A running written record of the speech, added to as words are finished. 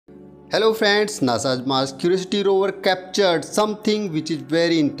Hello friends, NASA's Mars Curiosity rover captured something which is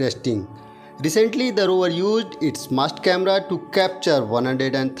very interesting. Recently the rover used its mast camera to capture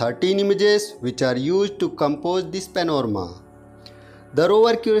 113 images which are used to compose this panorama. The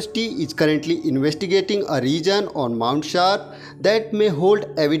rover Curiosity is currently investigating a region on Mount Sharp that may hold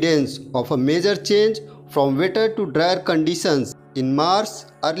evidence of a major change from wetter to drier conditions in Mars'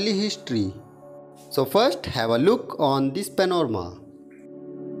 early history. So first have a look on this panorama.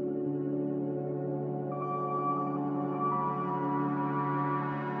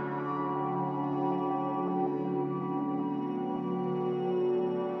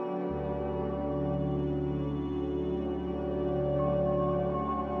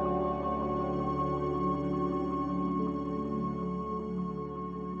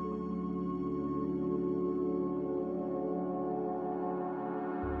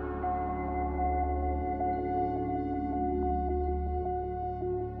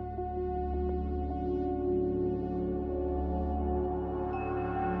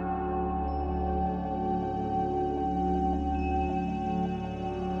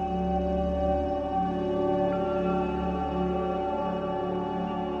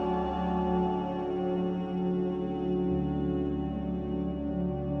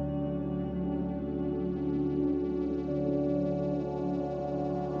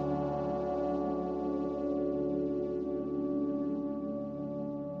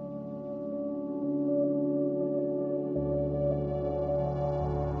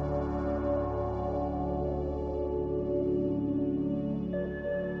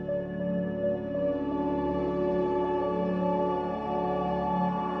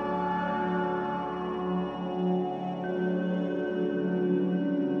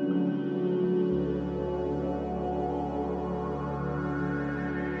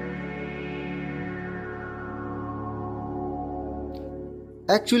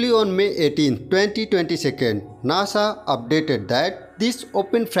 Actually on May 18, 2022, NASA updated that this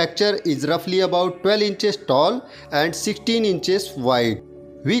open fracture is roughly about 12 inches tall and 16 inches wide,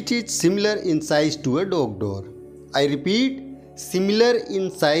 which is similar in size to a dog door. I repeat, similar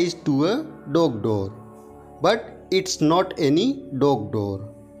in size to a dog door. But it's not any dog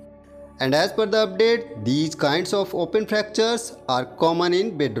door. And as per the update, these kinds of open fractures are common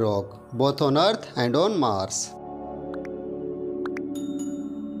in bedrock, both on Earth and on Mars.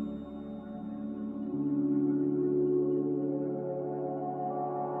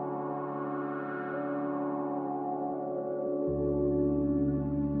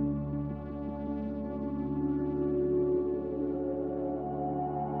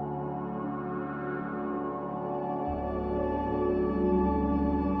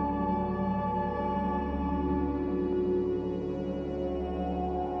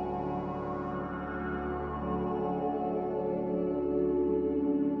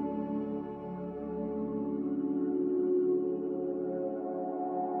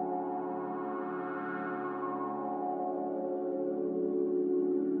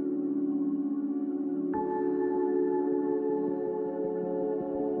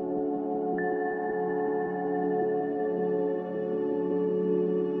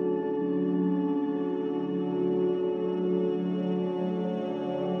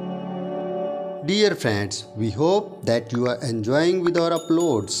 Dear friends, we hope that you are enjoying with our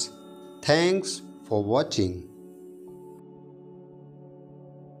uploads. Thanks for watching.